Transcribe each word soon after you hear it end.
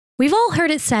We've all heard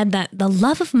it said that the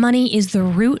love of money is the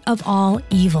root of all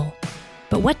evil.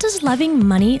 But what does loving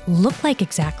money look like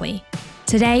exactly?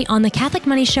 Today on the Catholic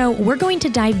Money Show, we're going to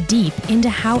dive deep into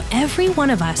how every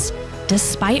one of us,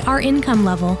 despite our income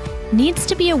level, needs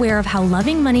to be aware of how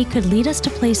loving money could lead us to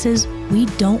places we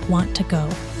don't want to go.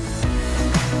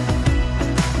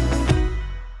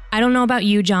 I don't know about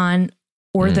you, John,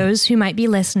 or those who might be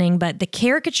listening, but the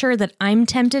caricature that I'm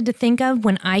tempted to think of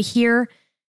when I hear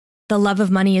the love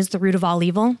of money is the root of all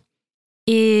evil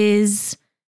is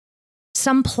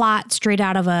some plot straight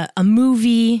out of a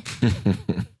movie,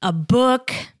 a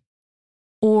book,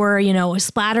 or,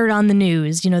 splattered on the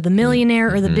news, the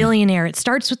millionaire or the billionaire. It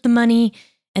starts with the money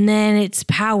and then it's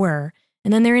power.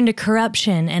 And then they're into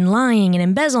corruption and lying and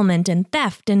embezzlement and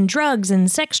theft and drugs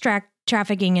and sex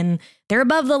trafficking, and they're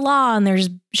above the law, and there's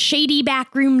shady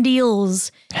backroom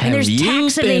deals, and there's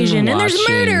tax evasion, and there's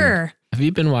murder. Have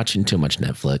you been watching too much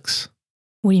Netflix?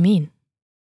 What do you mean?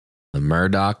 The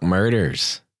Murdaugh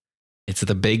murders. It's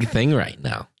the big thing right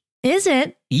now. Is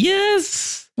it?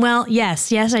 Yes. Well,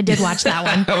 yes, I did watch that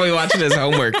one. We watched it as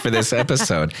homework for this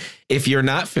episode. If you're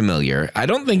not familiar, I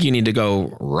don't think you need to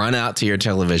go run out to your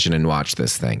television and watch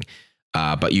this thing.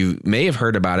 But you may have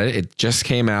heard about it. It just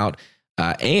came out,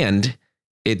 and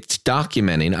it's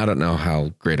documenting, I don't know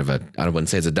how great of I wouldn't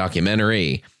say it's a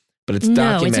documentary, but it's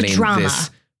documenting this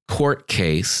court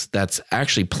case that's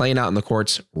actually playing out in the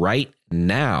courts right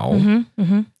now.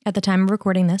 At the time of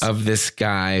recording this. Of this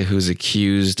guy who's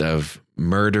accused of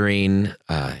murdering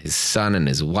his son and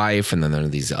his wife. And then there are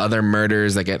these other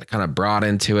murders that get kind of brought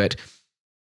into it.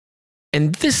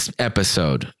 And this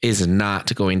episode is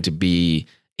not going to be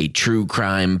a true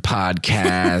crime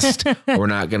podcast. We're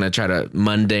not going to try to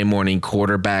Monday morning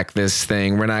quarterback this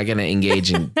thing. We're not going to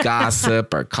engage in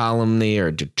gossip or calumny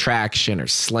or detraction or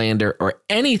slander or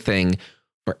anything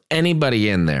for anybody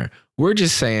in there. We're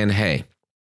just saying, hey,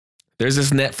 there's this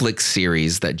Netflix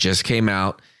series that just came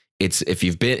out. It's if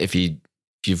you've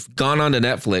gone onto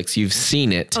Netflix, you've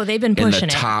seen it. Oh, they've been pushing it. In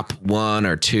the top 1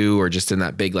 or 2 or just in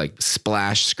that big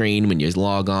splash screen when you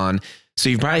log on. So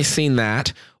you've probably seen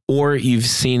that. Or you've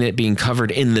seen it being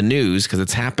covered in the news because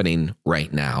it's happening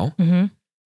right now. And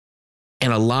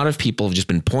a lot of people have just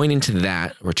been pointing to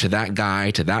that or to that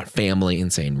guy, to that family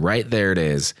and saying, right there it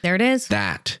is. There it is.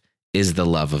 That is the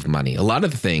love of money. A lot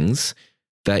of the things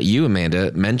that you,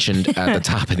 Amanda, mentioned at the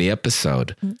top of the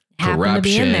episode.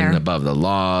 Corruption, above the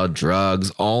law,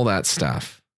 drugs, all that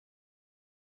stuff.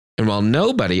 And while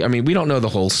we don't know the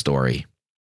whole story.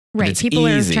 Right. People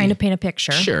are trying to paint a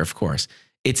picture. Sure, of course.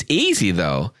 It's easy,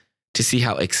 though, to see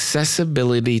how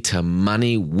accessibility to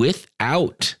money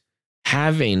without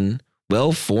having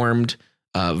well-formed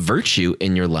virtue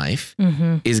in your life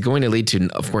is going to lead to,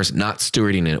 of course, not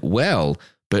stewarding it well,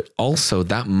 but also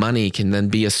that money can then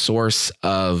be a source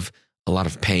of a lot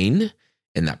of pain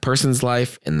in that person's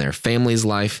life, in their family's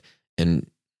life, and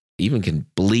even can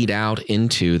bleed out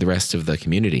into the rest of the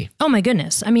community. Oh, my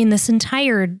goodness. I mean, this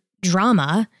entire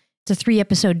drama, it's a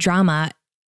 3-episode drama.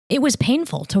 It was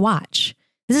painful to watch.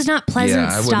 This is not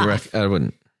pleasant stuff. I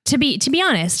wouldn't. To be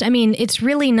honest, I mean, it's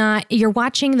really not. You're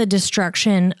watching the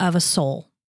destruction of a soul,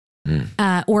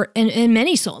 or in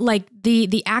many souls. Like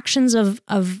the actions of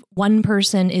one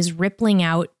person is rippling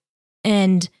out,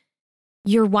 and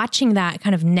you're watching that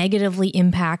kind of negatively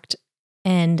impact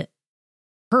and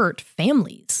hurt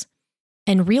families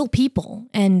and real people,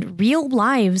 and real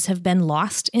lives have been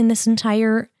lost in this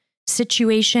entire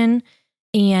situation.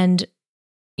 And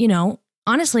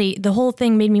honestly, the whole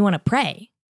thing made me want to pray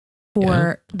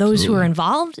for those who are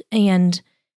involved and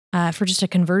for just a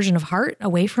conversion of heart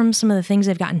away from some of the things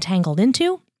they've gotten tangled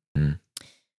into.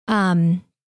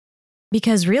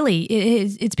 Because really,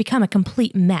 it's become a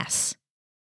complete mess.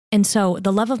 And so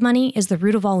the love of money is the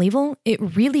root of all evil. It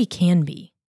really can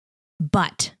be.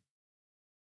 But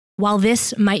while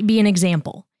this might be an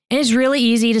example, and it's really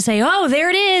easy to say, oh, there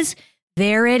it is.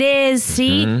 There it is.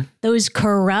 See, those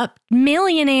corrupt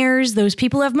millionaires, those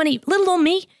people who have money, little old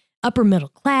me, upper middle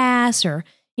class, or,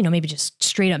 maybe just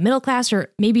straight up middle class,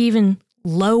 or maybe even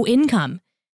low income.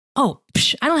 Oh,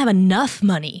 I don't have enough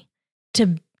money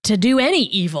to do any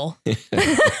evil,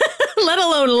 let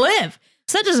alone live.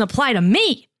 So that doesn't apply to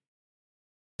me.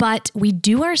 But we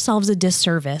do ourselves a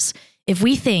disservice if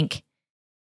we think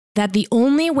that the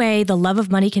only way the love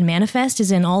of money can manifest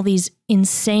is in all these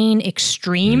insane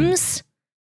extremes,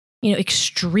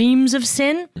 extremes of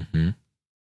sin,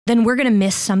 then we're going to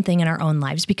miss something in our own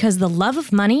lives, because the love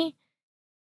of money,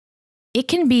 it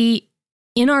can be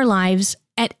in our lives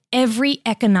at every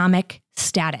economic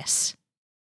status.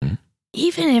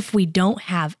 Even if we don't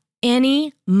have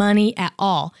any money at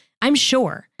all, I'm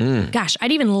sure. Gosh,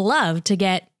 I'd even love to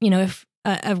get, if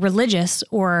a religious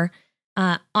or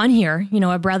on here,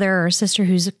 a brother or sister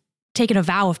who's taken a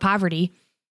vow of poverty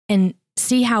and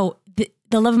see how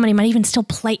the love of money might even still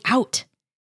play out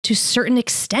to certain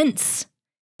extents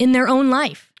in their own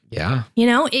life. Yeah.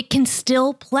 It can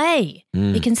still play.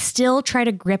 It can still try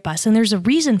to grip us. And there's a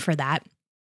reason for that.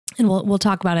 And we'll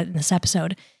talk about it in this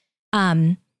episode.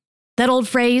 That old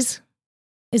phrase,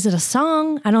 is it a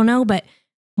song? I don't know, but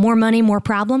more money, more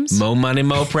problems. More money,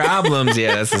 more problems.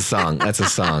 Yeah, that's a song. That's a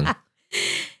song.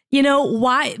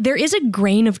 Why? There is a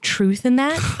grain of truth in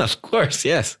that. Of course,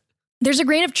 yes. There's a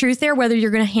grain of truth there, whether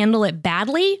you're going to handle it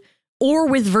badly or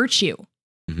with virtue.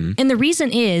 Mm-hmm. And the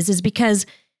reason is because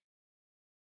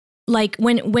like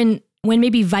when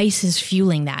maybe vice is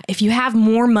fueling that, if you have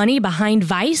more money behind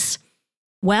vice,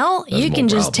 well, you can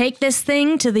just take this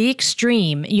thing to the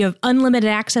extreme. You have unlimited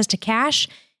access to cash.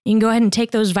 You can go ahead and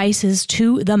take those vices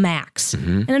to the max.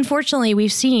 Mm-hmm. And unfortunately,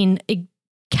 we've seen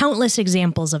countless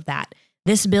examples of that.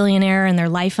 This billionaire and their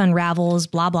life unravels,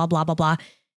 blah, blah, blah, blah, blah.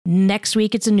 Next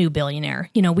week, it's a new billionaire.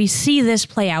 We see this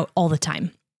play out all the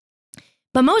time.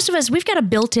 But most of us, we've got a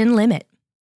built-in limit.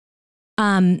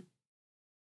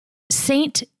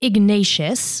 Saint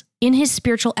Ignatius, in his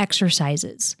spiritual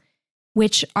exercises,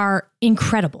 which are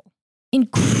incredible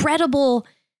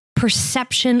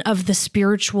perception of the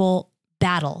spiritual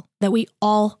battle that we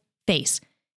all face.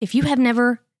 If you have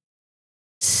never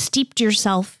steeped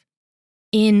yourself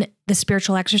in the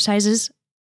spiritual exercises,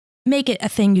 make it a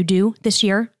thing you do this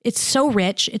year. It's so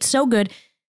rich. It's so good.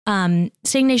 St.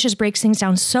 Ignatius breaks things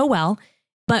down so well.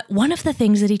 But one of the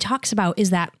things that he talks about is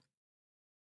that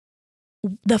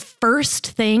the first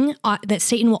thing that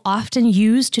Satan will often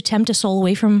use to tempt a soul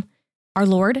away from our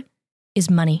Lord is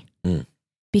money.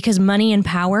 Because money and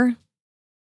power,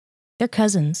 they're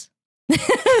cousins.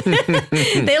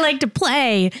 They like to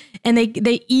play, and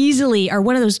they easily are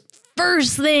one of those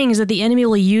first things that the enemy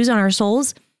will use on our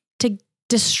souls to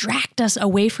distract us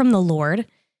away from the Lord.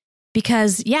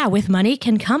 Because, with money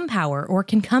can come power or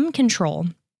can come control.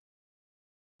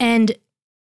 And,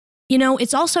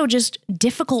 it's also just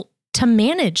difficult to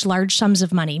manage large sums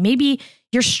of money. Maybe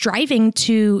you're striving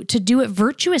to do it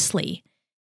virtuously.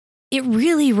 It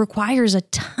really requires a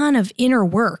ton of inner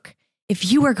work if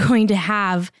you are going to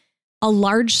have a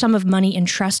large sum of money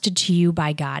entrusted to you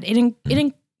by God.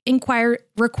 It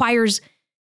requires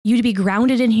you to be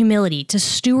grounded in humility, to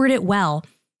steward it well.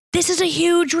 This is a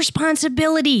huge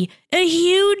responsibility.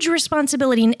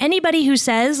 And anybody who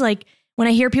says, like, when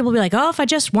I hear people be like, oh, if I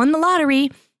just won the lottery,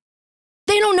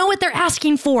 they don't know what they're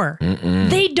asking for.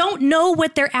 They don't know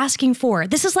what they're asking for.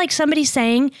 This is like somebody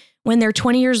saying when they're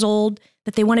 20 years old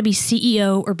that they want to be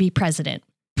CEO or be president.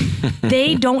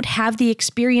 They don't have the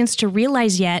experience to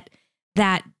realize yet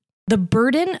that the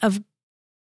burden of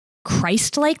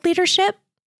Christ-like leadership,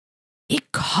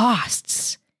 it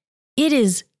costs. It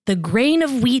is the grain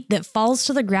of wheat that falls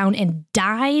to the ground and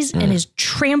dies and is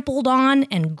trampled on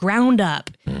and ground up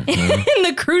in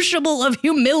the crucible of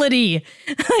humility.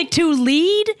 Like to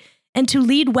lead and to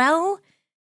lead well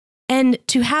and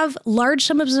to have large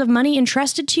sums of money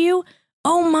entrusted to you.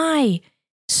 Oh my,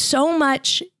 so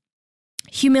much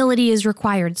humility is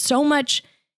required, so much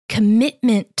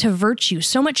commitment to virtue,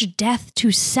 so much death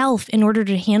to self in order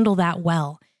to handle that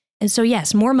well. And so,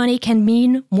 yes, more money can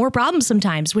mean more problems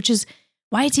sometimes, which is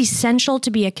why it's essential to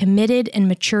be a committed and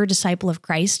mature disciple of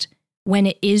Christ when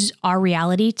it is our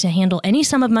reality to handle any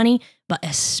sum of money, but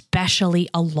especially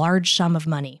a large sum of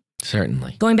money.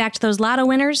 Certainly. Going back to those lotto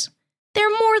winners, they're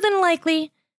more than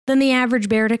likely than the average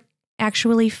bear to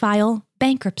actually file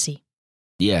bankruptcy.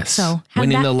 Yes. So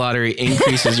winning the lottery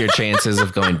increases your chances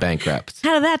of going bankrupt.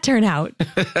 How did that turn out?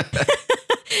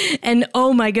 And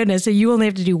oh my goodness, so you only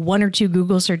have to do 1 or 2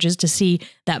 Google searches to see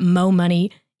that mo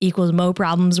money equals mo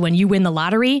problems when you win the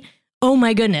lottery. Oh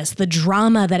my goodness, the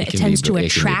drama that it tends to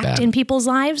attract in people's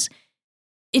lives.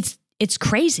 It's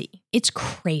crazy. It's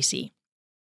crazy.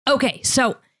 Okay,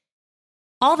 so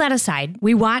all that aside,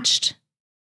 we watched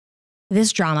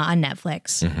this drama on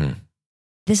Netflix. Mm-hmm.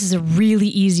 This is a really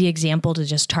easy example to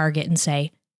just target and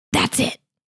say, that's it.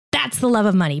 That's the love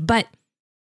of money. But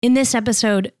in this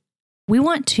episode, we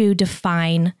want to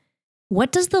define,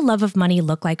 what does the love of money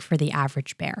look like for the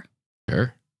average bear?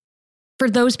 Sure. For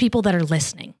those people that are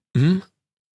listening. Mm-hmm.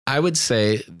 I would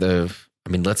say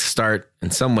let's start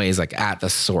in some ways like at the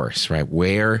source, right?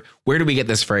 Where do we get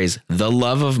this phrase? The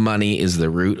love of money is the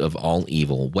root of all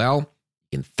evil. Well,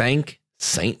 you can thank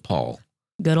St. Paul.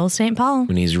 Good old St. Paul.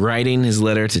 When he's writing his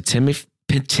letter to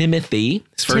Timothy,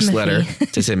 his first letter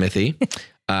to Timothy.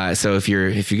 So if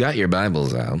you got your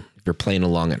Bibles out, if you're playing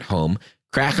along at home,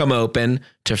 crack them open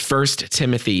to 1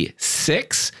 Timothy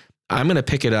 6. I'm going to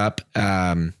pick it up,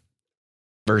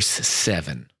 verse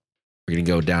 7. We're going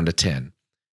to go down to 10.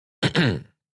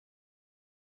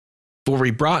 For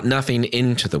we brought nothing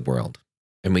into the world,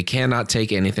 and we cannot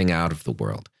take anything out of the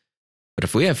world. But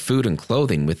if we have food and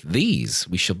clothing, with these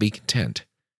we shall be content.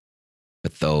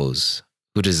 But those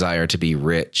who desire to be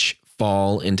rich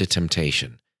fall into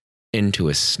temptation, into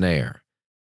a snare,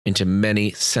 into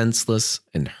many senseless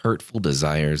and hurtful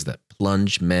desires that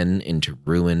plunge men into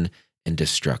ruin and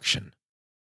destruction.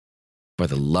 For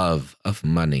the love of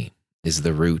money is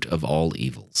the root of all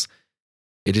evils.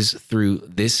 It is through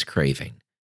this craving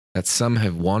that some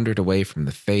have wandered away from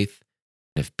the faith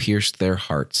and have pierced their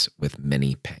hearts with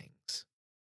many pangs.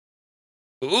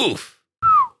 Oof.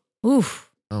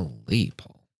 Oof. Holy,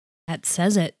 Paul. That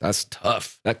says it. That's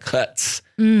tough. That cuts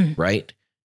right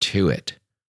to it.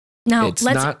 Now, It's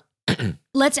not.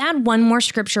 let's add one more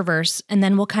scripture verse, and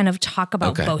then we'll kind of talk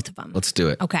about both of them. Let's do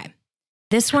it. Okay.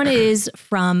 This one is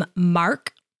from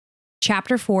Mark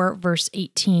chapter 4, verse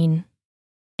 18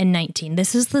 and 19.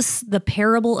 This is the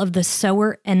parable of the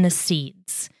sower and the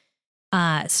seeds.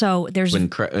 So there's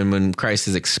when Christ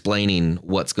is explaining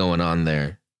what's going on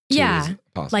there. Yeah.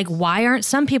 Like, why aren't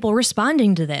some people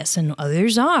responding to this and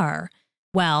others are?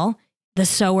 Well, the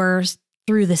sower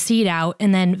threw the seed out,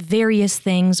 and then various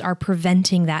things are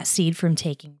preventing that seed from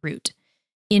taking root.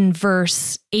 In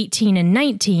verse 18 and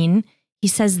 19, he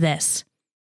says this,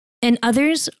 and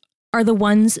others are the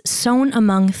ones sown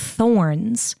among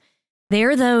thorns. They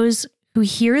are those who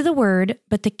hear the word,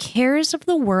 but the cares of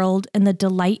the world and the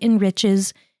delight in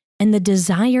riches and the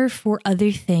desire for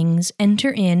other things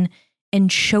enter in and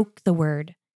choke the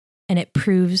word, and it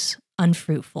proves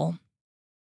unfruitful.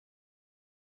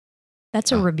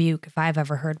 That's a rebuke if I've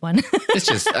ever heard one. It's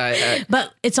just,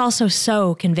 but it's also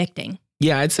so convicting.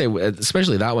 Yeah, I'd say,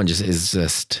 especially that one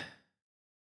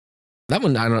that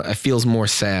one, it feels more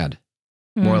sad.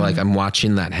 More like I'm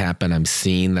watching that happen. I'm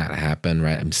seeing that happen,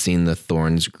 right? I'm seeing the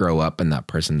thorns grow up in that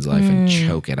person's life and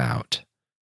choke it out.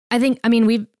 I mean,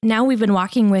 we've been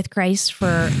walking with Christ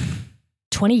for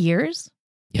 20 years.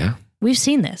 Yeah. We've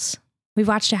seen this. We've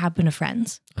watched it happen to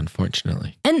friends.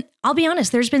 Unfortunately. And I'll be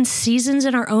honest, there's been seasons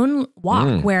in our own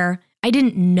walk where I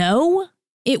didn't know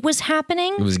it was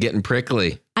happening. It was getting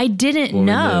prickly. I didn't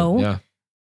know,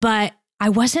 but I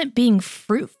wasn't being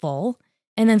fruitful.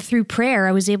 And then through prayer,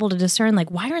 I was able to discern, like,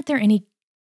 why aren't there any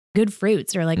good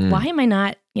fruits? Or like, why am I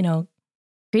not,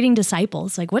 creating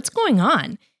disciples? Like, what's going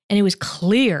on? And it was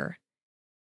clear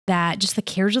that just the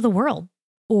cares of the world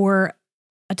or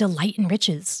a delight in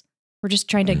riches, or just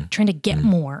trying to get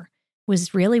more,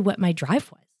 was really what my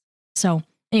drive was. So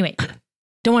anyway,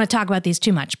 don't want to talk about these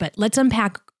too much, but let's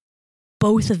unpack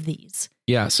both of these.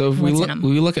 Yeah. So if we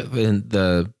look at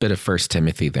the bit of 1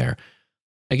 Timothy there,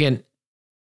 again,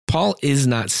 Paul is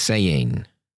not saying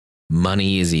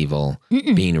money is evil,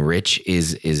 being rich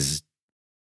is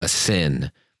a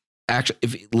sin.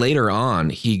 Actually, later on,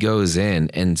 he goes in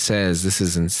and says, this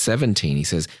is in 17, he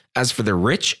says, as for the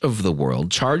rich of the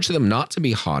world, charge them not to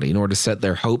be haughty, nor to set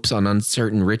their hopes on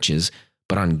uncertain riches,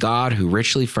 but on God who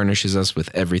richly furnishes us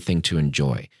with everything to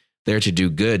enjoy. They are to do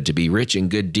good, to be rich in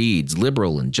good deeds,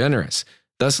 liberal and generous,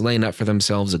 thus laying up for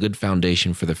themselves a good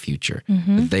foundation for the future,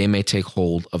 that they may take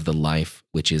hold of the life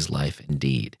which is life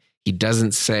indeed. He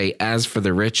doesn't say, as for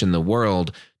the rich in the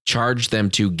world, charge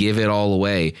them to give it all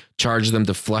away, charge them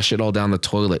to flush it all down the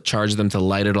toilet, charge them to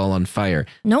light it all on fire.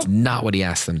 Nope. It's not what he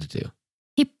asks them to do.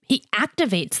 He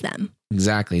activates them.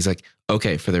 Exactly. He's like,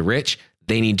 okay, for the rich,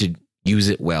 they need to use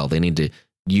it well. They need to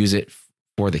use it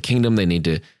for the kingdom. They need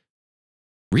to,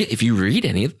 if you read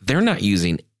any, they're not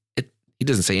using it. He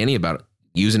doesn't say any about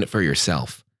using it for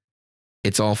yourself.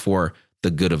 It's all for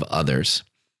the good of others.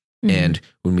 And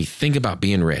when we think about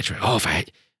being rich,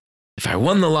 if I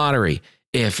won the lottery,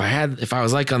 if I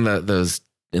was like on those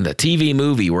in the TV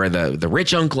movie where the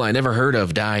rich uncle I never heard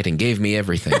of died and gave me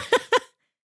everything,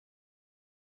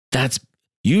 that's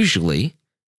usually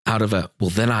out of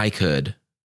then I could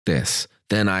this,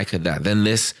 then I could that, then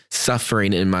this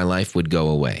suffering in my life would go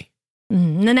away.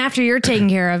 And then after you're taken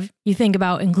care of, you think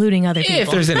about including other people.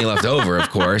 If there's any left over, of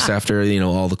course, after,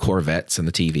 all the Corvettes and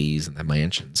the TVs and the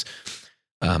mansions.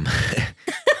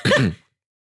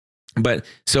 But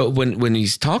so when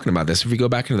he's talking about this, if we go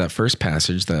back into that first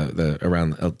passage, the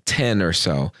around 10 or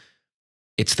so,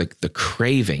 it's the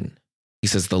craving. He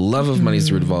says, the love of money is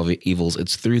the root of all evils.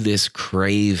 It's through this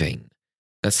craving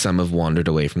that some have wandered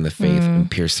away from the faith and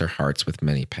pierced their hearts with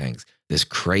many pangs. This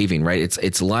craving, right? It's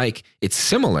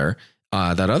similar,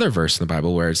 that other verse in the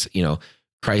Bible where it's,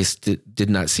 Christ did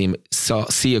not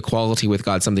see equality with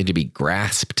God something to be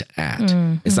grasped at.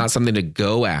 Mm-hmm. It's not something to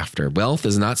go after. Wealth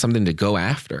is not something to go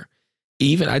after.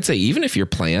 I'd say even if your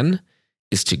plan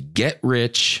is to get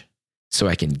rich so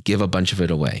I can give a bunch of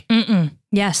it away.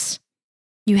 Yes.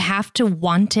 You have to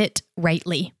want it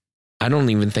rightly. I don't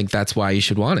even think that's why you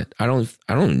should want it. I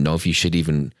don't know if you should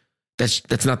even,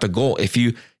 that's not the goal. If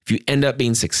you end up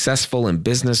being successful in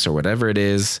business or whatever it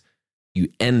is, you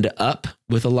end up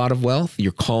with a lot of wealth,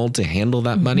 you're called to handle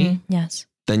that money. Yes.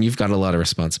 Then you've got a lot of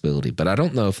responsibility. But I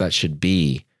don't know if that should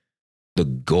be the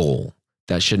goal.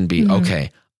 That shouldn't be,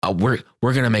 okay, we're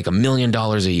going to make $1 million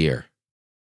a year.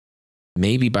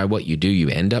 Maybe by what you do, you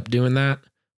end up doing that,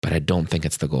 but I don't think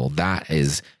it's the goal. I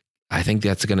think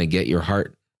that's going to get your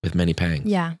heart with many pangs.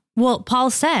 Yeah. Well, Paul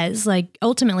says, like,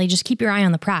 ultimately, just keep your eye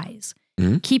on the prize.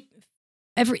 Keep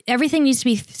everything needs to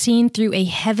be seen through a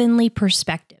heavenly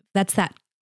perspective. That's that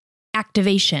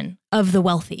activation of the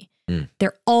wealthy.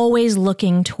 They're always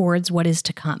looking towards what is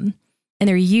to come, and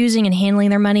they're using and handling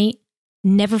their money,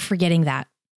 never forgetting that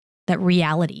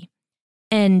reality.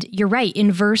 And you're right.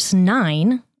 In verse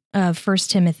 9 of 1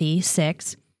 Timothy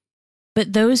 6,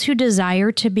 but those who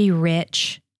desire to be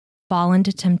rich fall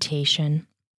into temptation.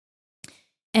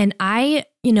 And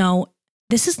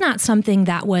this is not something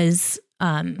that was,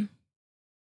 I don't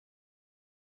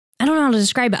know how to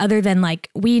describe it other than like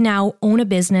we now own a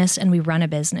business and we run a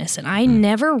business. And I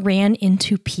never ran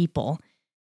into people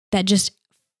that just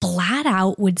flat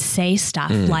out would say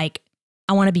stuff like,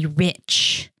 I want to be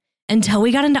rich, until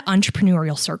we got into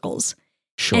entrepreneurial circles.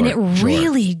 Sure, and it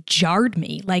really jarred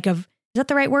me. Is that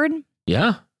the right word?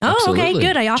 Yeah. Oh, absolutely. okay,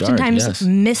 good. I oftentimes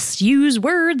misuse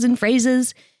words and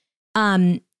phrases.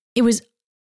 It was,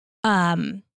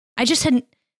 I just hadn't,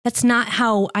 that's not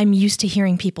how I'm used to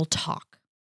hearing people talk.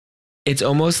 It's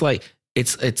almost like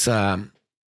it's like,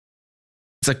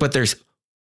 but there's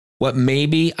what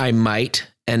maybe I might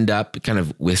end up kind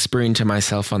of whispering to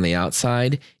myself on the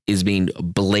outside is being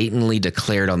blatantly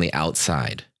declared on the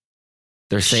outside.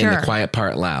 They're saying the quiet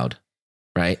part loud,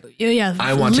 right? Yeah.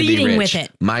 I want to be rich. With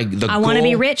it. I want to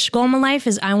be rich. Goal in my life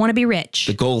is I want to be rich.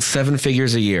 The goal is 7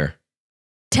 figures a year.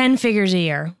 10 figures a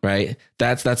year. Right?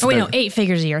 That's 8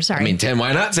 figures a year. Sorry. I mean, 10,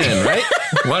 why not 10, right?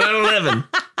 Why not 11?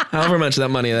 However much that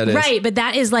money that is. Right. But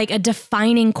that is like a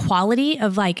defining quality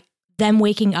of like them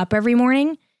waking up every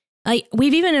morning. Like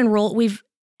we've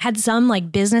had some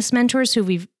like business mentors who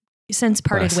we've since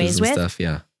parted ways with. Stuff,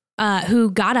 yeah.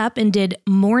 Who got up and did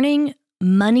morning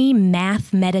money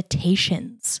math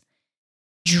meditations,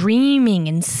 dreaming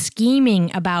and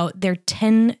scheming about their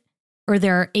 10 or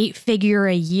their 8-figure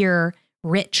a year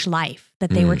rich life that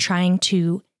they were trying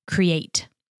to create.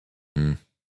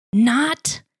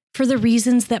 Not for the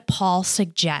reasons that Paul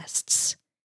suggests,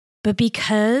 but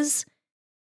because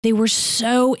they were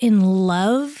so in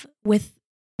love with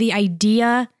the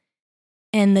idea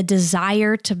and the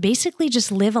desire to basically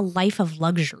just live a life of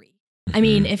luxury. I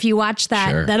mean, if you watch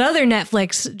that other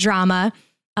Netflix drama,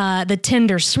 The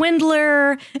Tinder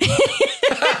Swindler,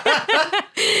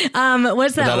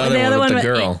 what's that? The other one,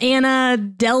 girl. Anna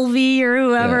Delvey or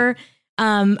whoever.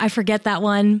 Yeah. I forget that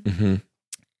one.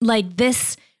 Like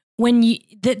this, when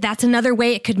that's another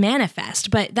way it could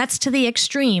manifest, but that's to the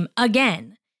extreme.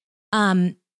 Again,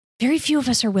 very few of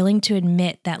us are willing to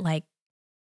admit that, like,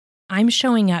 I'm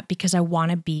showing up because I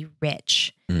want to be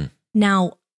rich.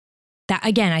 Now, that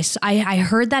again, I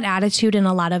heard that attitude in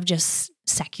a lot of just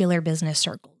secular business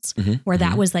circles, where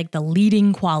that was like the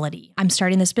leading quality. I'm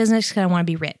starting this business because I want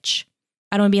to be rich.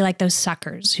 I don't want to be like those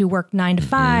suckers who work 9 to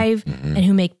 5 and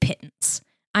who make pittance.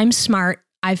 I'm smart.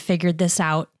 I've figured this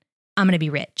out. I'm going to be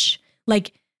rich.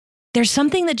 Like, there's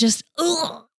something that just,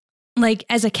 like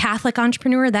as a Catholic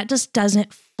entrepreneur, that just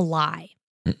doesn't fly.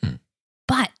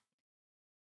 But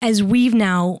as we've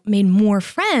now made more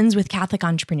friends with Catholic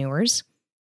entrepreneurs,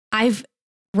 I've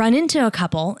run into a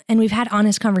couple and we've had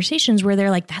honest conversations where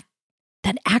they're like, that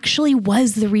actually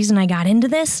was the reason I got into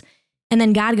this. And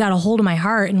then God got a hold of my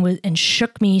heart and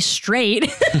shook me straight,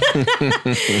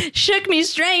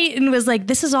 and was like,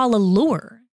 this is all a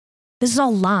lure. This is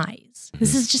all lies.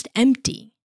 This is just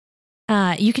empty.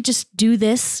 You could just do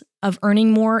this of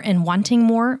earning more and wanting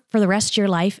more for the rest of your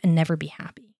life and never be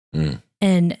happy.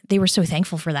 And they were so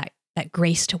thankful for that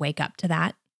grace to wake up to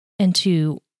that and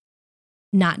to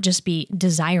not just be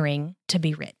desiring to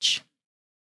be rich.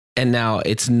 And now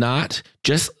it's not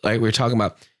just like we're talking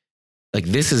about, like,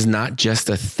 this is not just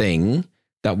a thing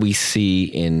that we see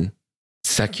in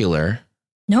secular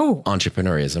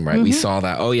entrepreneurism, right? We saw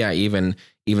that, even,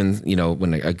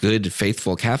 when a good,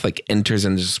 faithful Catholic enters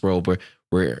into this world where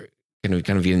we're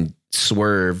kind of being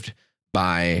swerved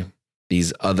by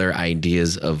these other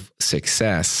ideas of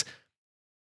success,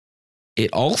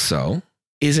 it also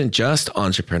isn't just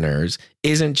entrepreneurs,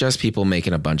 isn't just people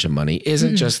making a bunch of money,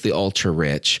 isn't just the ultra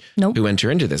rich who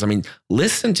enter into this. I mean,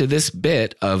 listen to this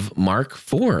bit of Mark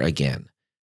 4 again.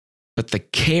 But the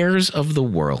cares of the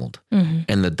world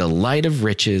and the delight of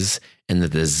riches and the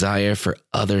desire for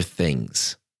other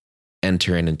things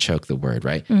enter in and choke the word,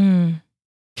 right?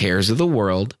 Cares of the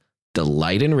world,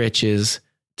 delight in riches,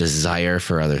 desire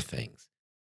for other things.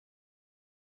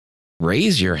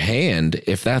 Raise your hand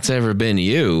if that's ever been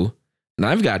you. And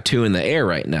I've got 2 in the air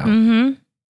right now.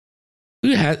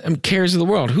 Who has cares of the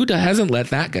world? Who hasn't let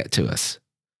that get to us?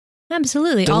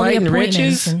 Absolutely. Delight all the in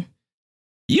riches. And-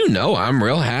 I'm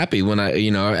real happy when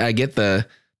I get the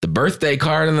birthday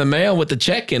card in the mail with the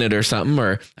check in it or something,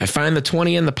 or I find the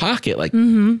 20 in the pocket. Like,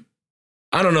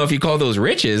 I don't know if you call those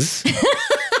riches.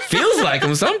 Feels like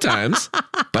them sometimes,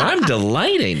 but I'm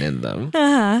delighting in them.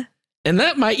 And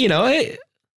that might,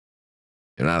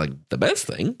 not like the best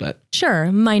thing, but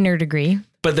sure, minor degree.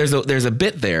 But there's a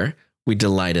bit there. We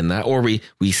delight in that, or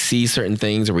we see certain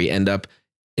things, or we end up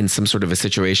in some sort of a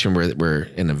situation where we're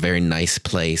in a very nice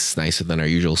place, nicer than our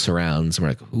usual surrounds. And we're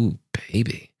like, ooh,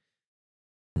 baby,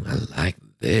 I like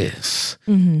this.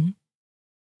 And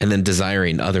then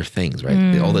desiring other things,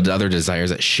 right? All the other desires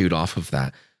that shoot off of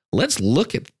that. I want to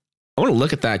look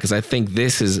at that because I think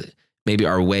this is maybe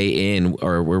our way in,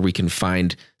 or where we can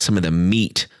find some of the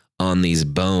meat on these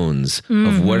bones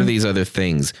of what are these other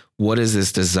things? What is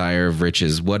this desire of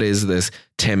riches? What is this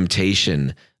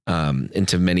temptation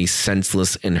into many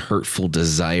senseless and hurtful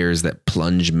desires that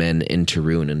plunge men into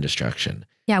ruin and destruction?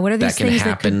 Yeah, what are these things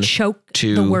that could choke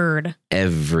the word?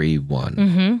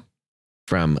 Everyone.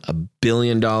 From $1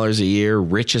 billion a year,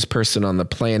 richest person on the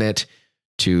planet,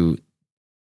 to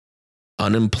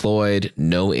unemployed,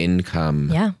 no income.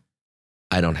 Yeah.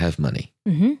 I don't have money.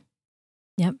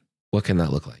 Yep. What can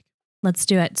that look like? Let's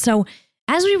do it. So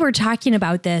as we were talking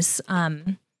about this,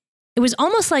 it was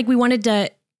almost like we wanted to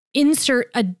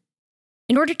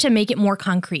in order to make it more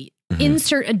concrete,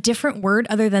 insert a different word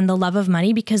other than the love of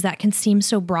money, because that can seem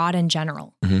so broad and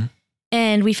general.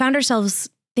 And we found ourselves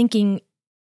thinking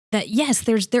that, yes,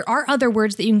 there are other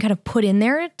words that you can kind of put in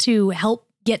there to help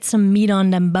get some meat on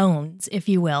them bones, if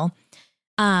you will.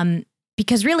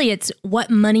 Because really it's what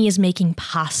money is making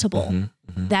possible.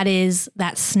 That is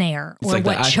that snare, or like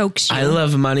what chokes you. I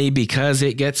love money because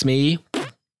it gets me.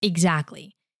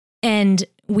 Exactly. And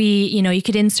you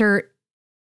could insert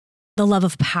the love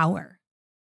of power,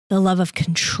 the love of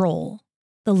control,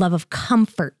 the love of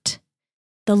comfort,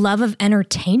 the love of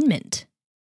entertainment,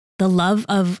 the love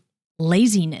of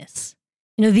laziness.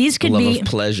 These could be the love of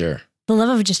pleasure, the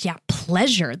love of just,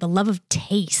 pleasure, the love of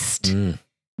taste.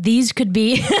 These could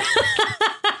be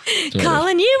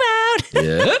calling you out.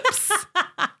 Yep.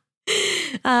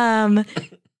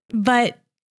 But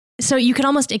so you could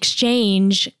almost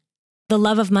exchange the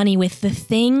love of money with the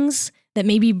things that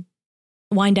maybe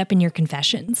wind up in your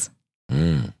confessions.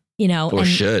 Or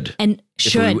should.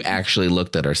 If we actually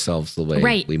looked at ourselves the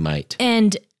way we might.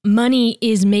 And money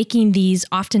is making these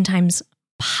oftentimes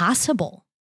possible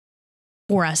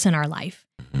for us in our life.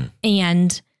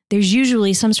 And there's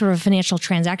usually some sort of financial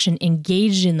transaction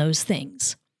engaged in those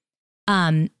things.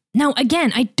 Now,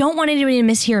 again, I don't want anybody to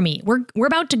mishear me. We're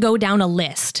about to go down a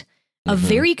list of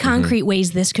very concrete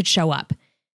ways this could show up.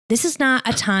 This is not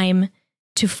a time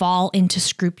to fall into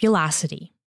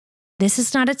scrupulosity. This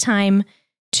is not a time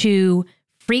to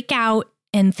freak out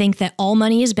and think that all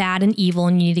money is bad and evil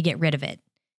and you need to get rid of it.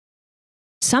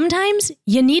 Sometimes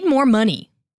you need more money.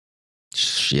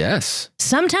 Yes.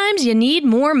 Sometimes you need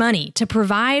more money to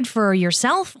provide for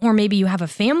yourself, or maybe you have a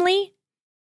family.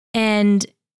 And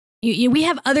we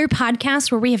have other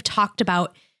podcasts where we have talked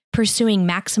about pursuing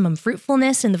maximum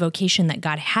fruitfulness in the vocation that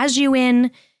God has you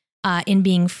in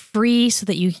being free so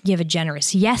that you can give a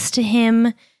generous yes to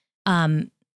Him.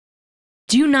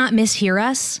 Do not mishear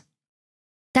us.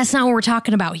 That's not what we're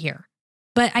talking about here.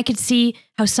 But I could see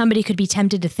how somebody could be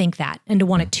tempted to think that and to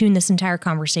want to tune this entire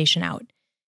conversation out.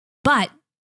 But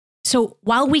so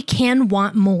while we can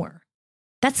want more,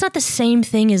 that's not the same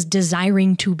thing as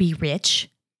desiring to be rich.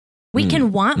 We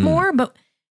can want more,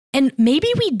 and maybe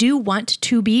we do want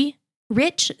to be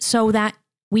rich so that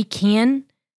we can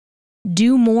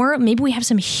do more. Maybe we have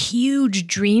some huge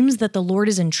dreams that the Lord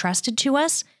has entrusted to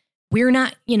us. We're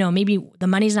not, maybe the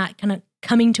money's not kind of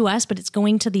coming to us, but it's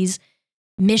going to these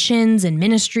missions and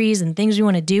ministries and things we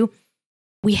want to do.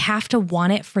 We have to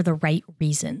want it for the right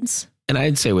reasons. And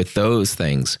I'd say with those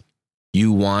things,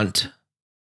 you want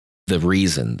the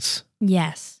reasons.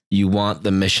 Yes. You want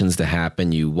the missions to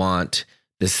happen. You want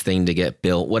this thing to get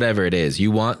built, whatever it is. You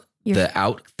want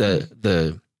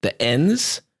the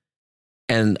ends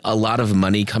and a lot of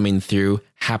money coming through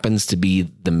happens to be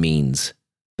the means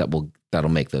that'll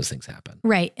make those things happen.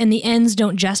 Right. And the ends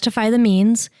don't justify the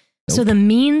means. Nope. So the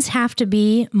means have to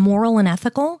be moral and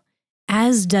ethical,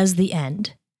 as does the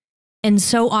end. And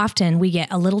so often we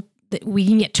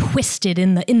can get twisted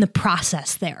in the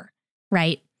process there.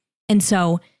 Right. And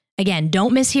so again,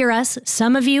 don't mishear us.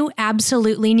 Some of you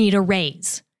absolutely need a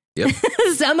raise. Yep.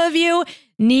 Some of you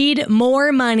need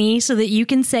more money so that you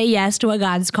can say yes to what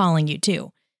God's calling you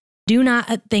to. Do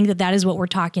not think that is what we're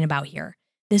talking about here.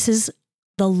 This is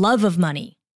the love of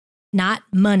money, not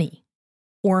money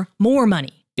or more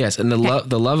money. Yes, and the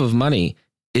love of money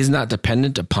is not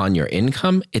dependent upon your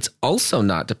income. It's also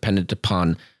not dependent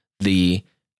upon the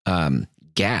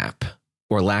gap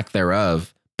or lack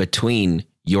thereof between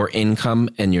your income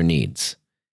and your needs.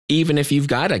 Even if you've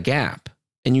got a gap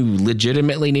and you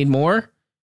legitimately need more,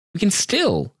 we can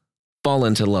still fall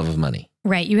into love of money.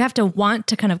 Right. You have to want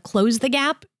to kind of close the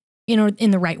gap,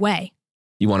 in the right way.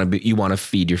 You want to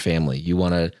feed your family. You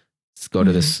want to go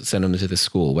to this, send them to the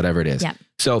school, whatever it is. Yep.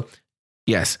 So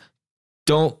yes,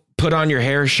 don't put on your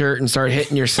hair shirt and start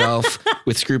hitting yourself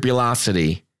with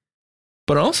scrupulosity,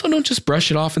 but also don't just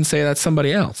brush it off and say that's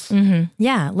somebody else. Mm-hmm.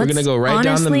 Yeah. We're going to go right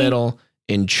down the middle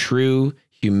in true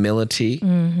humility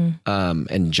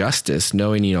and justice,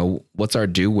 knowing, what's our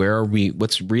due, where are we,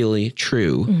 what's really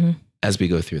true as we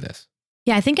go through this.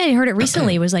 Yeah. I think I heard it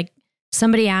recently. It was like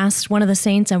somebody asked one of the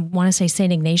saints, I want to say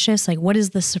St. Ignatius, like, what is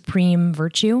the supreme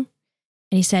virtue?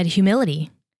 And he said, humility.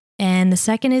 And the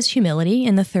second is humility.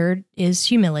 And the third is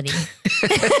humility.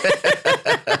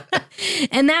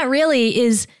 And that really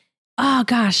is, oh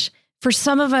gosh, for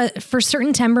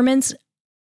certain temperaments,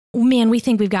 man, we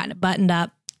think we've got it buttoned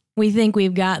up. We think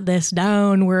we've got this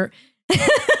down. We're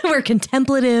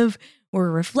contemplative. We're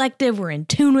reflective. We're in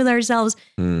tune with ourselves.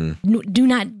 Do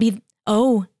not be,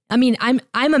 I'm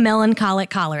a melancholic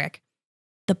choleric.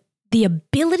 The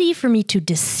ability for me to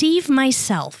deceive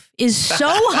myself is so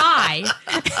high.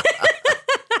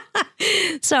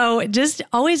 So just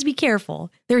always be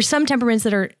careful. There are some temperaments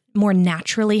that are more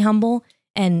naturally humble,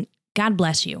 and God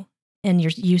bless you. And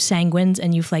you sanguines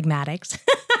and you phlegmatics.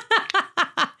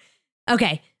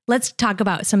 Okay, let's talk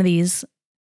about some of these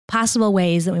possible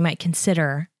ways that we might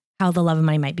consider how the love of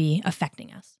money might be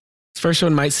affecting us. This first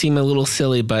one might seem a little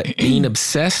silly, but being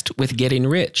obsessed with getting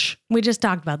rich. We just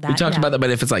talked about that. We talked about that,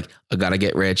 but if it's like, I gotta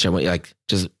get rich, I want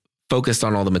just focused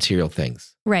on all the material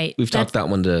things. Right. We've talked that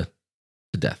one to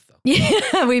death, though.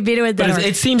 Yeah, we beat it with that. But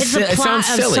it sounds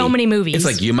silly. Of so many movies. It's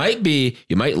like you might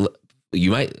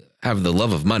have the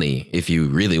love of money if you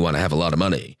really want to have a lot of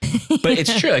money. But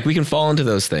it's true. Like we can fall into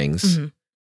those things.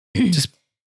 Just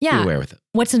be aware with it.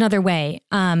 What's another way?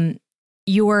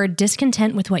 You're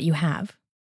discontent with what you have.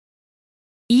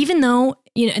 Even though,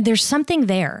 there's something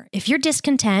there. If you're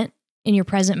discontent in your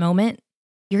present moment,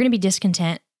 you're going to be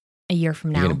discontent a year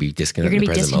from now. You're going to be discontent. You're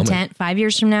going to be discontent 5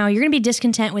 years from now. You're going to be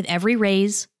discontent with every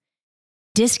raise.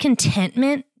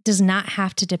 Discontentment does not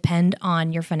have to depend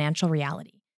on your financial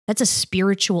reality. That's a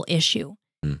spiritual issue.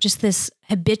 Just this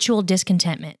habitual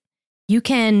discontentment. You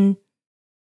can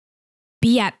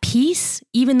be at peace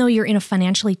even though you're in a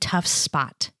financially tough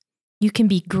spot. You can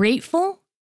be grateful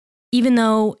even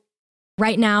though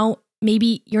right now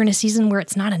maybe you're in a season where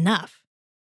it's not enough.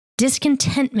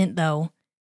 Discontentment, though,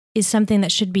 is something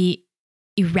that should be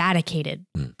eradicated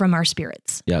from our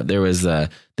spirits. Yeah, there was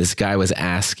this guy was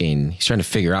asking, he's trying to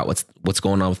figure out what's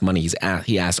going on with money.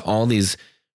 He asked all these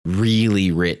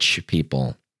really rich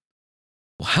people,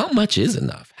 well, how much is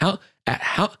enough? How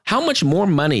much more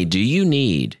money do you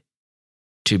need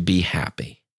to be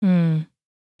happy? And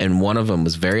one of them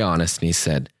was very honest, and he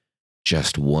said,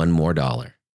 just $1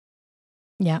 more.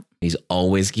 Yeah, he's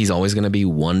always going to be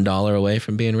 $1 away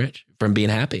from being rich, from being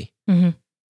happy.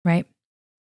 Right.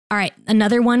 All right.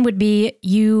 Another one would be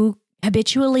you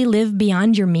habitually live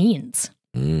beyond your means,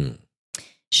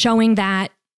 showing that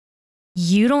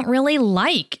you don't really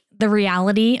like the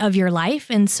reality of your life.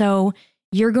 And so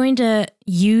you're going to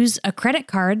use a credit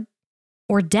card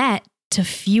or debt to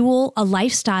fuel a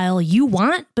lifestyle you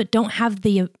want, but don't have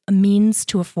the means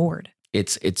to afford.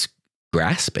 It's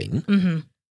grasping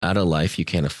at a life you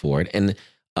can't afford. And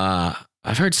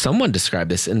I've heard someone describe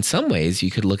this in some ways.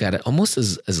 You could look at it almost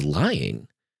as lying.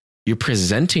 You're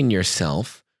presenting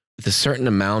yourself with a certain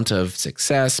amount of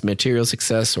success, material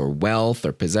success or wealth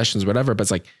or possessions, whatever. But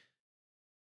it's like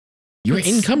your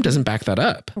income doesn't back that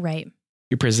up. Right.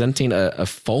 You're presenting a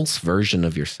false version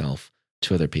of yourself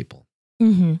to other people.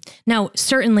 Now,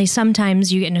 certainly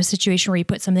sometimes you get in a situation where you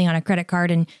put something on a credit card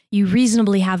and you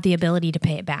reasonably have the ability to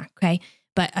pay it back. Okay.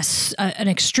 But an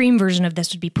extreme version of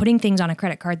this would be putting things on a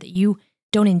credit card that you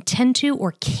don't intend to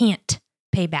or can't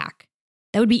pay back.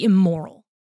 That would be immoral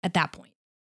at that point.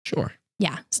 Sure.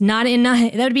 Yeah. It's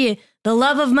that would be the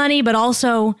love of money, but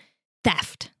also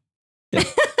theft. Yeah.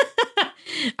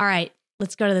 All right.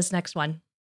 Let's go to this next one.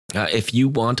 If you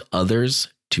want others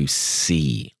to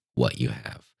see what you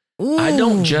have. Ooh. I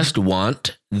don't just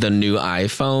want the new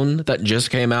iPhone that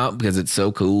just came out because it's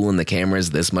so cool and the camera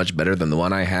is this much better than the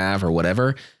one I have or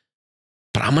whatever.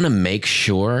 But I'm going to make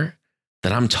sure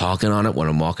that I'm talking on it when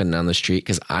I'm walking down the street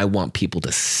because I want people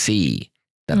to see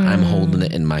that I'm holding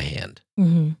it in my hand.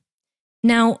 Mm-hmm.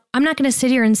 Now, I'm not going to sit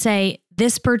here and say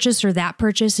this purchase or that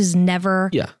purchase is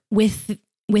never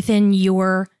within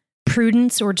your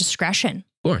prudence or discretion.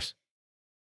 Of course.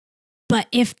 But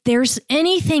if there's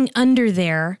anything under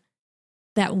there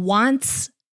that wants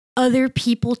other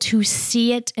people to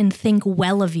see it and think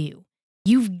well of you,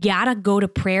 you've got to go to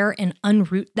prayer and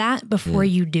unroot that before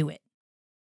you do it.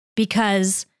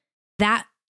 Because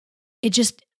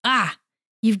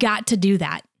you've got to do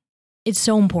that. It's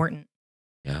so important.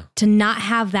 Yeah. To not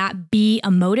have that be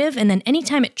a motive. And then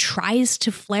anytime it tries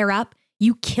to flare up,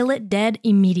 you kill it dead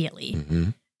immediately.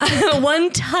 Mm-hmm.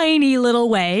 One tiny little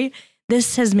way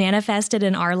this has manifested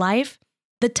in our life,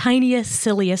 the tiniest,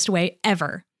 silliest way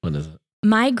ever. What is it?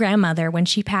 My grandmother, when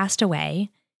she passed away,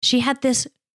 she had this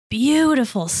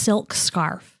beautiful silk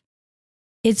scarf.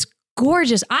 It's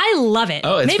gorgeous. I love it.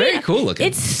 Oh, it's very cool looking.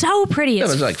 It's so pretty.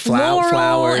 It's like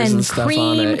flowers and stuff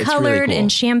on it. It's colored really cool.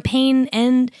 and champagne,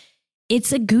 and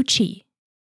it's a Gucci.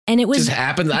 And it was just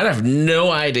happened. I have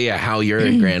no idea how your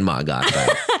grandma got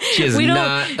that. She is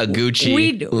not a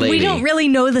Gucci lady. We don't really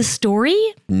know the story.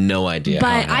 No idea.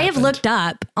 But I have looked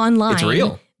up online. It's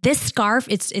real. This scarf,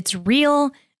 it's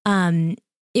real.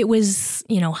 It was,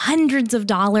 hundreds of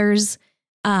dollars.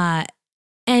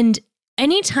 And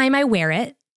anytime I wear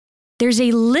it, there's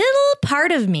a little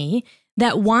part of me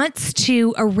that wants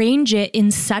to arrange it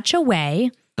in such a way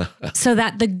so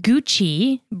that the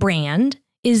Gucci brand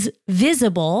is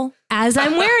visible as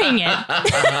I'm wearing it.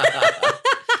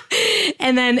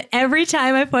 And then every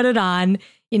time I put it on,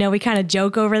 we kind of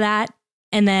joke over that.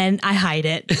 And then I hide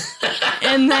it.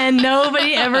 And then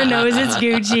nobody ever knows it's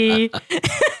Gucci.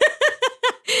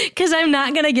 Because I'm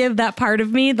not going to give that part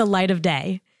of me the light of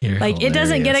day. You're hilarious. It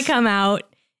doesn't get to come out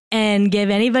and give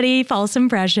anybody false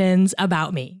impressions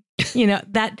about me.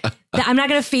 That I'm not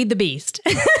going to feed the beast.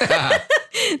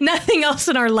 Nothing else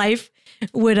in our life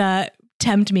would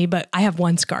tempt me, but I have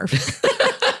one scarf.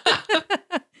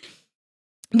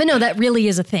 But no, that really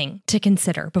is a thing to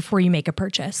consider before you make a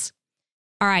purchase.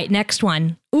 All right, next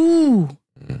one. Ooh,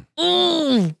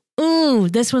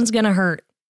 this one's going to hurt.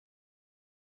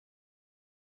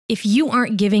 If you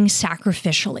aren't giving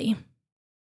sacrificially,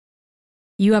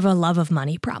 you have a love of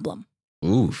money problem.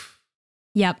 Oof.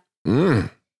 Yep.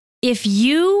 If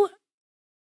you,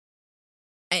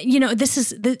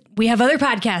 we have other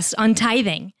podcasts on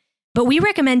tithing, but we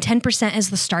recommend 10% as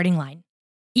the starting line,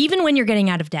 even when you're getting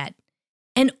out of debt.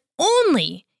 And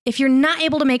only if you're not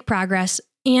able to make progress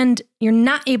and you're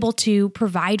not able to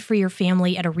provide for your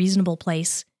family at a reasonable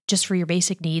place just for your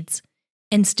basic needs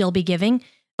and still be giving,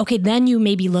 okay, then you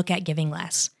maybe look at giving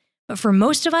less. But for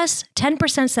most of us,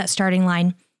 10% is that starting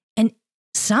line. And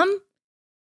some,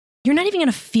 you're not even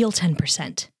going to feel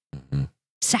 10%. Mm-hmm.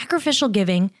 Sacrificial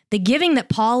giving, the giving that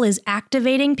Paul is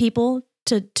activating people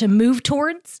to move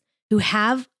towards, who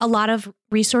have a lot of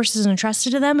resources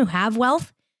entrusted to them, who have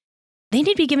wealth, they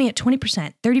need to be giving it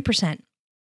 20%, 30%,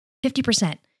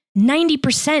 50%,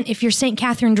 90% if you're St.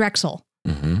 Catherine Drexel.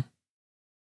 Mm-hmm.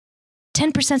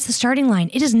 10% is the starting line.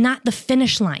 It is not the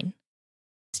finish line.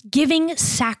 Giving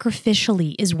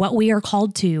sacrificially is what we are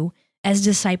called to as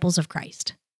disciples of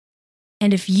Christ.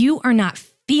 And if you are not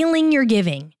feeling your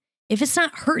giving, if it's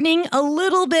not hurting a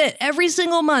little bit every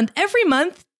single month,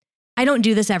 I don't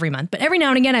do this every month, but every now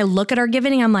and again I look at our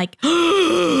giving and I'm like,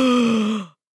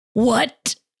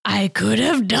 what I could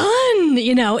have done,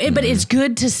 but it's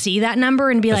good to see that number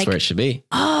and be That's where it should be.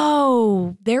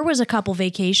 Oh, there was a couple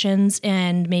vacations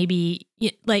and maybe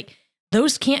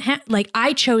those can't have,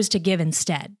 I chose to give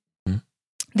instead. Mm-hmm.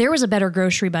 There was a better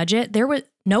grocery budget.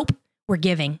 Nope, we're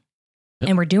giving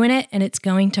and we're doing it. And it's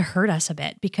going to hurt us a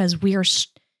bit because we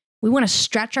want to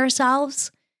stretch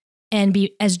ourselves and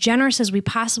be as generous as we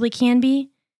possibly can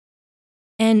be.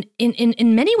 And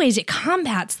in many ways, it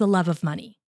combats the love of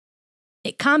money.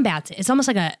 It combats it. It's almost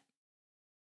like it's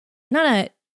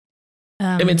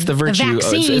the virtue.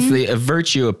 It's the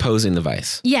virtue opposing the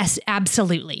vice. Yes,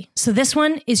 absolutely. So this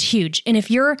one is huge. And if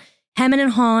you're hemming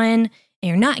and hawing and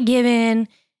you're not giving,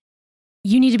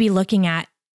 you need to be looking at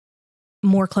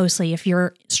more closely if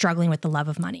you're struggling with the love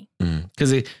of money.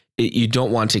 Because you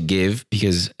don't want to give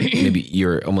because maybe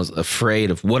you're almost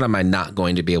afraid of what am I not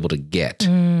going to be able to get? What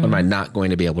am I not going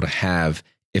to be able to have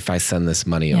if I send this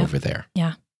money over there?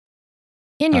 Yeah.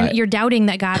 And you're doubting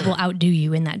that God will outdo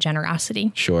you in that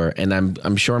generosity. Sure. And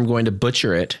I'm sure I'm going to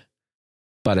butcher it,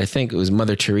 but I think it was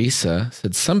Mother Teresa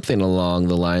said something along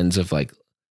the lines of like,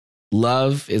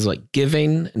 love is like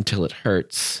giving until it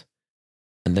hurts,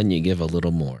 and then you give a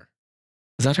little more.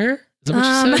 Is that her? Is that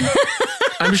what she said?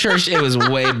 I'm sure it was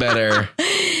way better.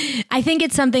 I think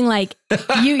it's something like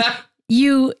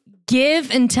you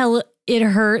give until it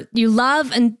hurts. You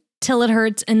love until it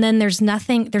hurts, and then there's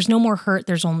no more hurt.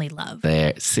 There's only love.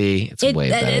 There, see, it's way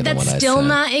better than what I said. That's still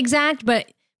not exact,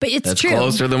 but it's true. That's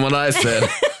closer than what I said.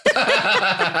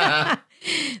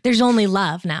 There's only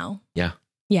love now. Yeah.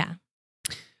 Yeah.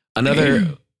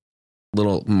 Another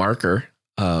little marker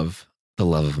of the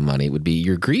love of money would be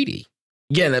you're greedy.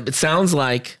 Again, it sounds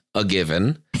like a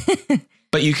given,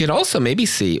 but you could also maybe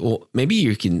see, well, maybe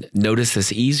you can notice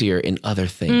this easier in other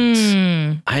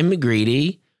things. I'm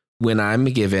greedy when I'm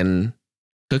giving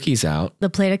cookies out. The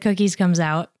plate of cookies comes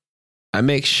out. I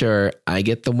make sure I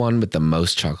get the one with the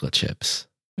most chocolate chips.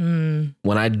 When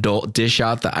I dish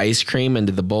out the ice cream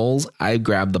into the bowls, I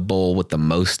grab the bowl with the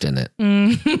most in it.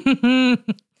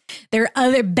 There are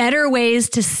other better ways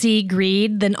to see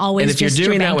greed than always. And if just you're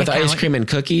doing your that with bank account. ice cream and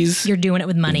cookies, you're doing it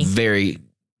with money.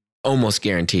 Almost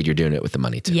guaranteed you're doing it with the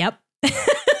money too. Yep.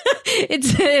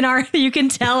 It's you can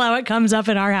tell how it comes up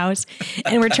in our house.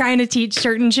 And we're trying to teach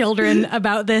certain children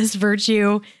about this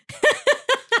virtue.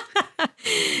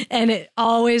 And it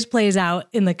always plays out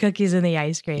in the cookies and the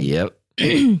ice cream. Yep.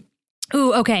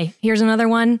 Ooh, okay. Here's another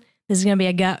one. This is going to be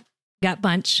a gut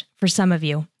punch for some of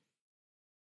you.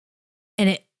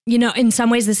 And in some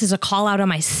ways, this is a call out on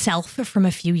myself from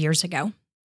a few years ago.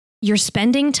 You're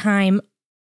spending time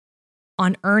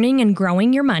on earning and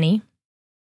growing your money,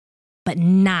 but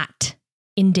not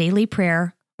in daily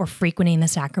prayer or frequenting the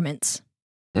sacraments.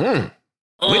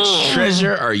 Which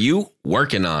treasure are you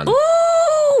working on?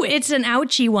 Ooh, it's an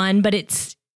ouchy one, but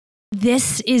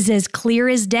this is as clear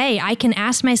as day. I can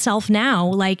ask myself now,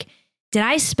 like, did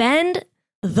I spend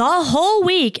the whole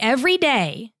week, every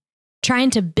day, trying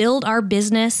to build our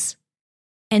business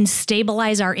and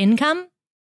stabilize our income?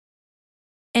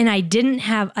 And I didn't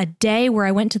have a day where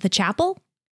I went to the chapel,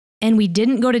 and we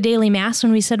didn't go to daily mass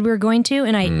when we said we were going to.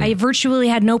 And I virtually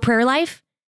had no prayer life.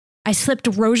 I slipped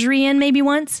a rosary in maybe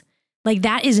once. Like,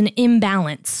 that is an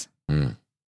imbalance.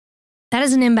 That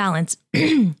is an imbalance.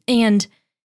 And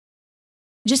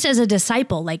just as a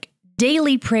disciple, like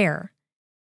daily prayer,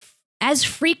 as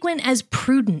frequent as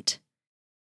prudent,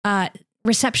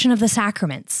 reception of the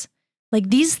sacraments. Like,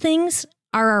 these things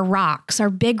are our rocks, our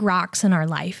big rocks in our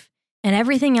life. And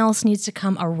everything else needs to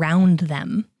come around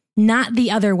them, not the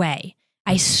other way.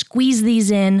 I squeeze these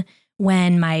in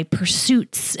when my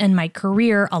pursuits and my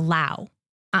career allow.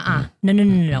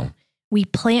 No. We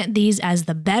plant these as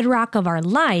the bedrock of our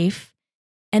life.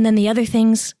 And then the other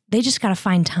things, they just got to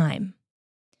find time.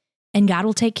 And God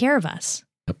will take care of us.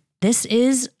 This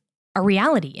is a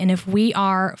reality. And if we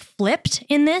are flipped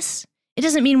in this, it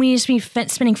doesn't mean we need to be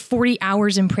spending 40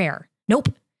 hours in prayer. Nope.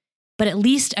 But at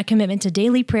least a commitment to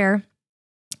daily prayer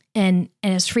and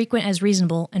as frequent as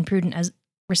reasonable and prudent as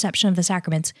reception of the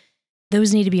sacraments.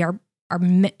 Those need to be our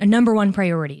number one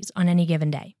priorities on any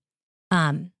given day.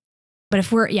 But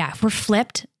if we're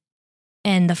flipped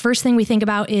and the first thing we think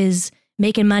about is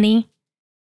making money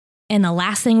and the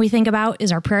last thing we think about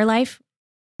is our prayer life,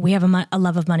 we have a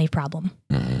love of money problem.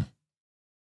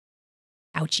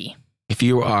 Ouchie. If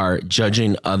you are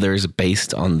judging others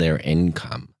based on their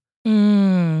income,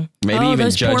 maybe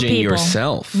even judging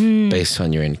yourself based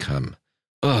on your income.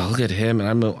 Oh, look at him.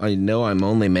 And I know I'm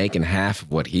only making half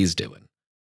of what he's doing.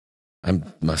 I'm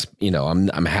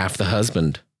half the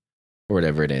husband or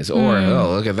whatever it is. Or,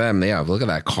 look at them. Yeah, look at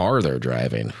that car they're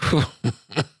driving.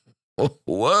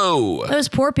 Whoa. Those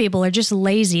poor people are just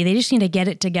lazy. They just need to get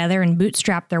it together and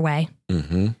bootstrap their way.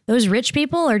 Those rich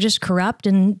people are just corrupt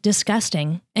and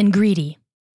disgusting and greedy.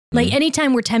 Like,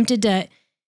 anytime we're tempted to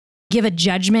give a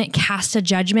judgment, cast a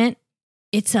judgment,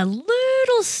 it's a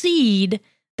little seed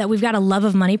that we've got a love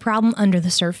of money problem under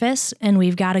the surface, and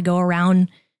we've got to go around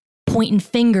pointing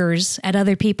fingers at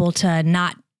other people to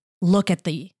not look at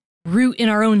the root in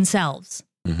our own selves.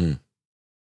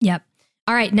 Yep.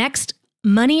 All right, next.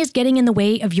 Money is getting in the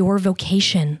way of your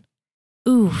vocation.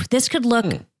 Ooh, this could look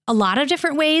a lot of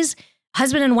different ways.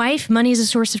 Husband and wife, money is a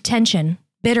source of tension,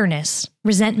 bitterness,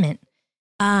 resentment.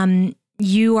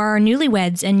 You are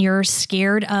newlyweds and you're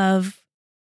scared of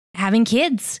having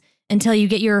kids until you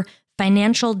get your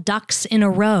financial ducks in a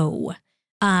row.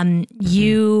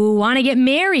 You want to get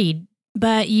married,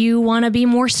 but you want to be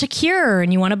more secure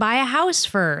and you want to buy a house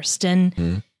first,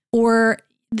 and or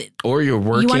you're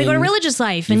working. You want to go to religious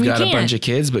life, and you've you got can't. A bunch of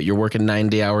kids, but you're working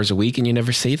 90 hours a week and you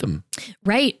never see them.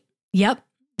 Right. Yep.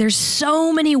 There's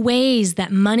so many ways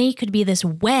that money could be this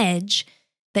wedge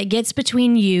that gets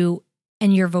between you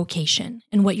and your vocation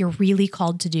and what you're really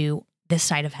called to do this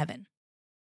side of heaven.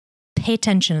 Pay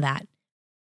attention to that.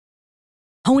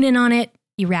 Hone in on it,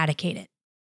 eradicate it.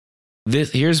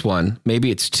 Here's one.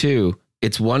 Maybe it's two.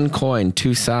 It's one coin,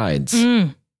 two sides.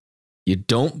 You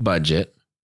don't budget.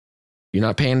 You're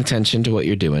not paying attention to what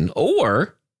you're doing.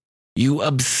 Or you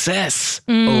obsess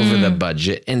over the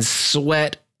budget and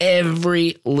sweat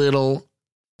every little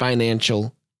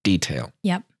financial detail.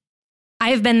 Yep. I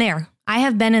have been there. I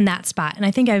have been in that spot. And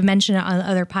I think I've mentioned it on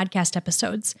other podcast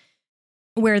episodes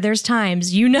where there's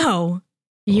times, I know.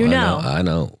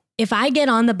 If I get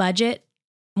on the budget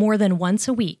more than once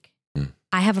a week,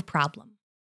 I have a problem.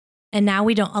 And now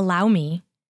we don't allow me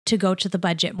to go to the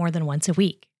budget more than once a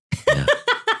week. Yeah.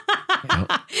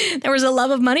 There was a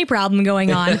love of money problem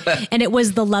going on, and it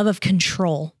was the love of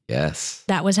control. Yes.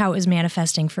 That was how it was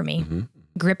manifesting for me.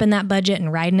 Gripping that budget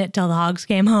and riding it till the hogs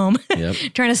came home,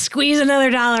 trying to squeeze another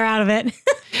dollar out of it.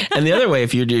 And the other way,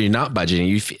 if you're not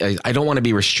budgeting, I don't want to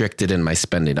be restricted in my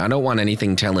spending. I don't want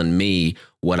anything telling me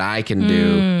what I can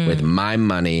do with my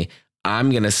money.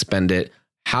 I'm going to spend it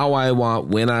how I want,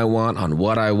 when I want, on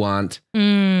what I want.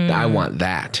 I want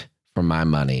that for my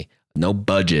money. No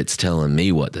budget's telling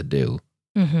me what to do,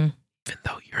 even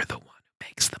though you're the one who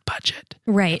makes the budget.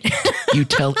 Right. You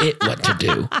tell it what to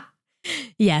do.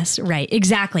 Yes, right.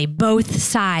 Exactly. Both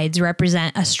sides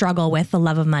represent a struggle with the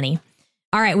love of money.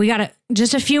 All right, we got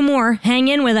just a few more. Hang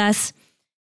in with us.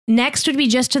 Next would be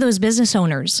just to those business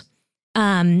owners.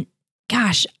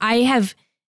 Gosh, I have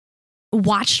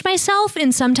watched myself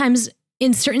and sometimes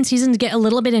in certain seasons get a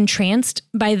little bit entranced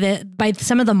by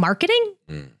some of the marketing.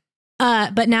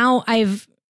 But now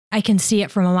I can see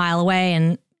it from a mile away,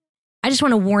 and I just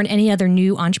want to warn any other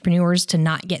new entrepreneurs to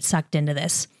not get sucked into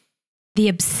this. The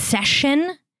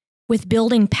obsession with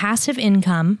building passive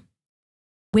income,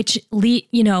 which leads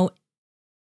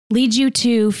you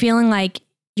to feeling like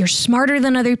you're smarter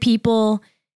than other people.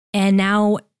 And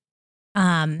now,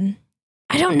 I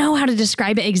don't know how to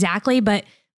describe it exactly, but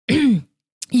you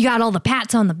got all the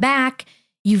pats on the back.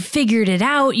 You've figured it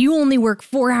out. You only work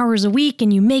 4 hours a week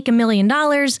and you make $1 million.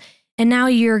 And now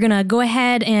you're going to go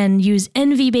ahead and use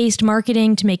envy-based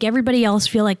marketing to make everybody else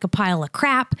feel like a pile of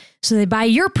crap. So they buy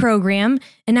your program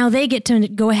and now they get to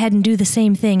go ahead and do the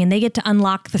same thing and they get to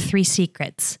unlock the 3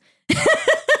 secrets.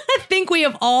 I think we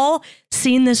have all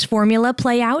seen this formula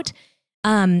play out.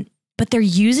 But they're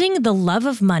using the love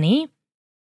of money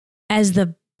as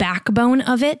the backbone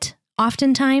of it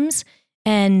oftentimes.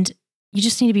 And you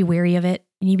just need to be wary of it.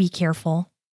 You need to be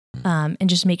careful and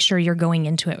just make sure you're going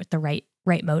into it with the right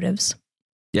motives.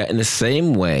 Yeah, in the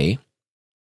same way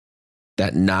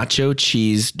that nacho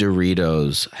cheese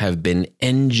Doritos have been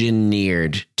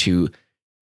engineered to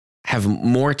have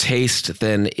more taste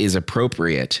than is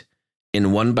appropriate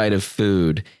in one bite of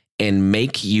food and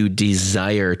make you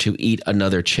desire to eat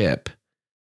another chip,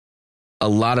 a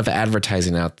lot of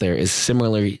advertising out there is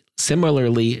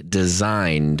similarly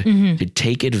designed to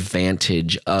take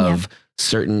advantage of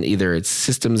certain, either it's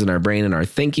systems in our brain and our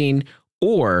thinking,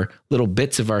 or little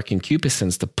bits of our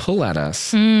concupiscence to pull at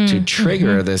us to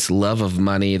trigger this love of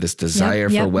money, this desire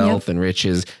for wealth and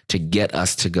riches, to get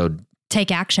us to go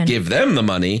take action, give them the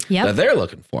money that they're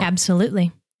looking for.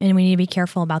 Absolutely. And we need to be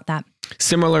careful about that.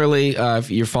 Similarly,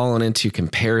 if you're falling into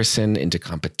comparison, into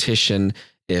competition,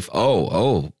 if,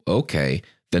 okay,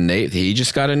 then he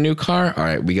just got a new car. All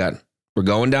right, we're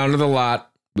going down to the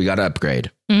lot. We got to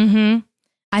upgrade.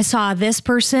 I saw this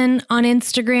person on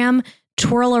Instagram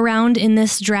twirl around in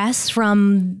this dress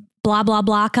from blah, blah,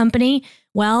 blah company.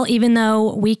 Well, even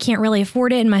though we can't really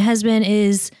afford it and my husband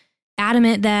is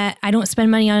adamant that I don't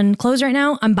spend money on clothes right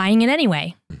now, I'm buying it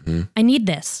anyway. I need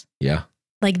this. Yeah.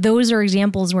 Like those are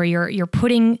examples where you're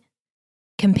putting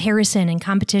comparison and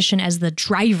competition as the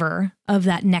driver of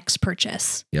that next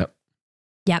purchase. Yep.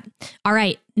 All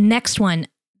right. Next one,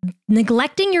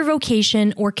 neglecting your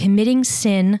vocation or committing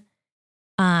sin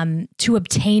to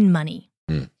obtain money.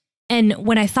 And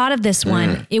when I thought of this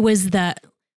one, it was the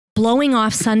blowing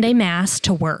off Sunday Mass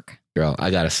to work. Girl,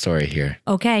 I got a story here.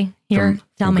 Okay.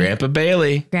 Tell me. Grandpa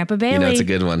Bailey. You know, it's a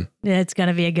good one. It's going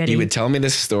to be a good one. He would tell me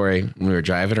this story when we were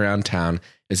driving around town.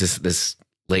 It's this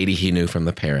lady he knew from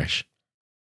the parish.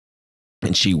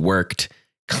 And she worked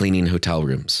cleaning hotel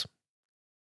rooms.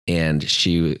 And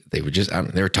they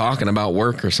were talking about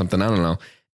work or something. I don't know.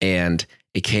 And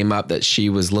it came up that she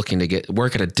was looking to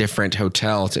work at a different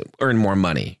hotel to earn more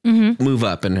money, move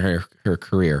up in her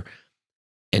career.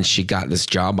 And she got this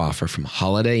job offer from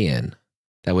Holiday Inn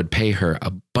that would pay her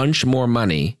a bunch more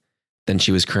money than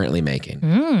she was currently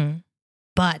making.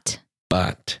 But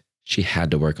she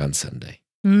had to work on Sunday.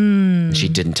 And she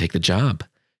didn't take the job.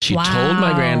 She told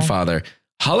my grandfather,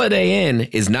 Holiday Inn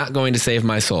is not going to save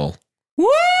my soul. Woo!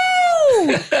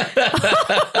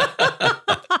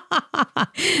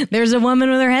 There's a woman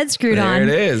with her head screwed on. There it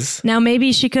is. Now,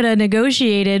 maybe she could have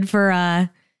negotiated for,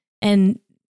 and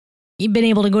been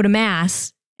able to go to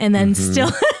mass and then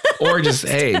still. Or just,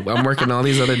 hey, I'm working all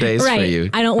these other days for you.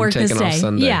 I don't work this day.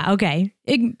 Sunday. Yeah, okay.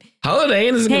 Holiday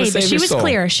Inn isn't going to save your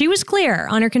soul. She was clear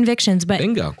on her convictions, but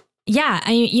bingo. Yeah,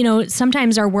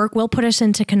 sometimes our work will put us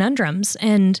into conundrums,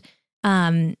 and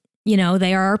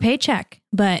they are our paycheck,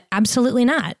 but absolutely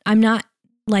not. I'm not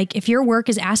like, if your work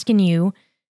is asking you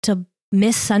to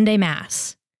miss Sunday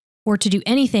mass or to do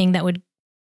anything that would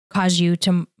cause you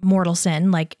to mortal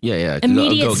sin, like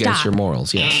immediate go stop. Against your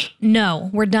morals. Yes. No,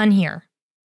 we're done here.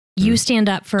 You stand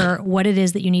up for what it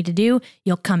is that you need to do.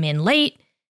 You'll come in late.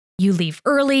 You leave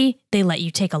early. They let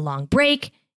you take a long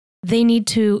break.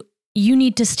 You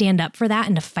need to stand up for that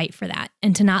and to fight for that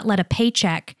and to not let a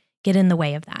paycheck get in the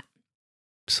way of that.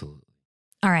 Absolutely.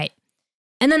 All right.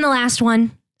 And then the last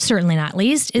one, certainly not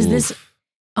least, is this.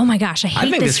 Oh my gosh, I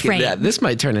hate this phrase. This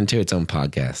might turn into its own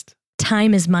podcast.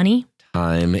 Time is money.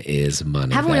 Time is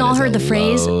money. Haven't we all heard the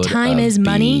phrase, time is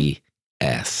money?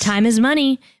 BS. Time is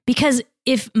money. Because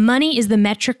if money is the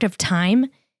metric of time,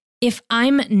 if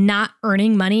I'm not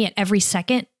earning money at every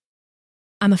second,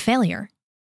 I'm a failure.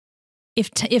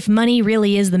 If money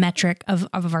really is the metric of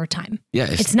our time. Yeah,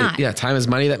 it's not. Time is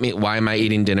money. That means, why am I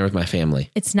eating dinner with my family?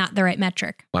 It's not the right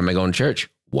metric. Why am I going to church?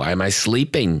 Why am I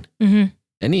sleeping?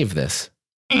 Any of this.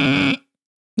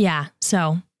 Yeah.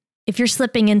 So if you're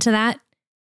slipping into that,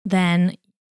 then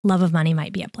love of money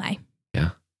might be at play.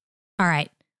 Yeah. All right.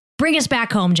 Bring us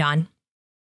back home, John.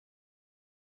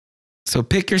 So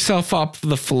pick yourself off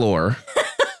the floor.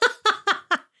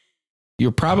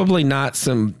 You're probably not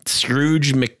some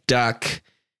Scrooge McDuck,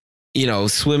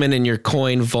 swimming in your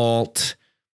coin vault,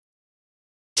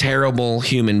 terrible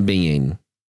human being.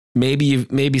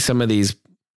 Maybe some of these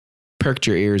perked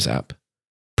your ears up,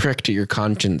 pricked your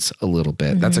conscience a little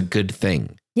bit. That's a good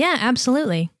thing. Yeah,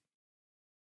 absolutely.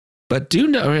 But do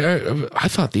know, I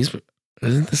thought isn't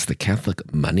this the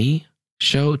Catholic money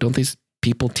show? Don't these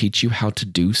people teach you how to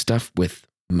do stuff with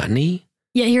money?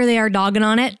 Yeah, here they are dogging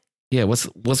on it. Yeah, what's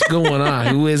going on?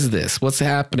 Who is this? What's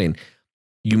happening?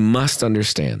 You must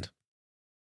understand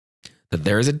that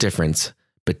there is a difference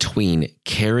between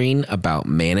caring about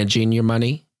managing your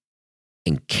money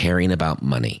and caring about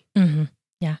money.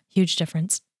 Yeah, huge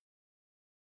difference.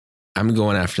 I'm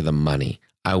going after the money.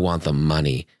 I want the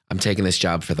money. I'm taking this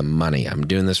job for the money. I'm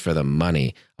doing this for the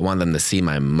money. I want them to see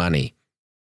my money.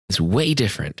 It's way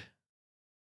different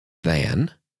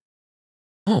than,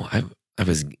 I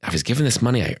was given this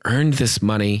money. I earned this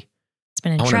money. It's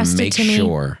been entrusted to me. I want to make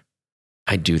sure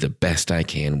I do the best I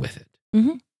can with it.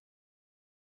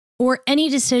 Or any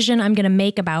decision I'm going to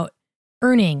make about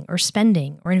earning or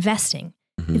spending or investing.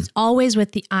 It's always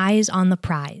with the eyes on the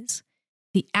prize,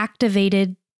 the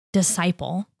activated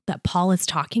disciple that Paul is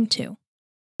talking to.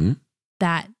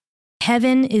 That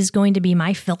heaven is going to be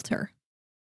my filter.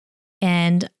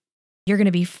 And you're going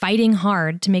to be fighting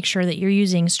hard to make sure that you're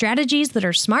using strategies that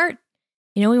are smart.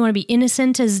 We want to be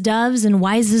innocent as doves and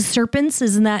wise as serpents.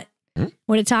 Isn't that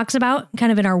what it talks about?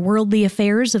 Kind of in our worldly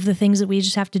affairs of the things that we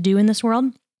just have to do in this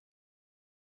world.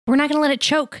 We're not going to let it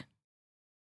choke.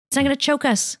 It's not going to choke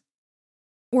us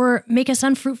or make us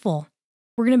unfruitful.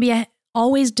 We're going to be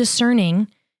always discerning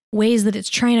ways that it's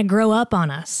trying to grow up on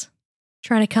us,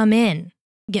 trying to come in,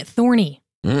 get thorny.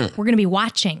 We're going to be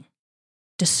watching,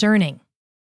 discerning.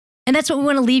 And that's what we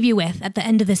want to leave you with at the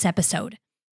end of this episode,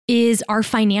 is our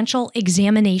financial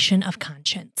examination of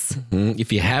conscience.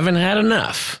 If you haven't had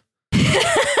enough,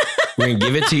 we're going to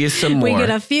give it to you some more. We get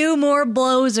a few more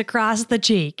blows across the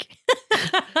cheek.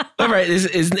 All right.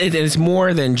 It's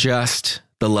more than just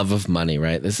the love of money,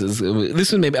 right? This was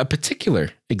maybe a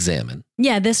particular examine.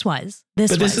 Yeah, this was.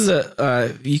 This is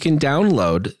you can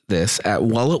download this at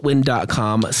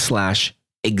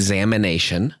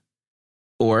walletwin.com/examination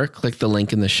or click the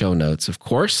link in the show notes, of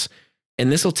course.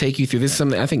 And this will take you through. This is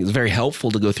something I think is very helpful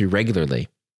to go through regularly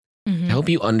to help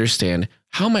you understand,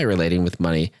 how am I relating with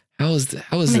money? How is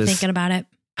this thinking about it?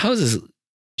 How is this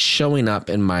showing up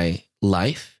in my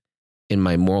life, in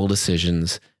my moral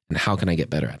decisions, and how can I get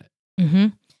better at it?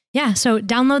 Yeah. So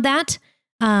download that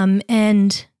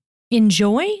and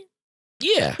enjoy.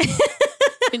 Yeah.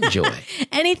 Enjoy.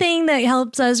 Anything that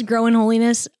helps us grow in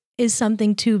holiness is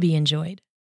something to be enjoyed.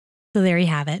 So there you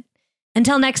have it.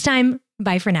 Until next time,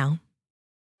 bye for now.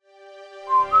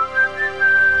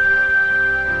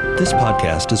 This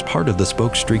podcast is part of the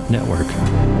Spoke Street Network.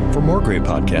 For more great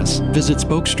podcasts, visit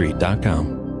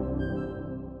spokestreet.com.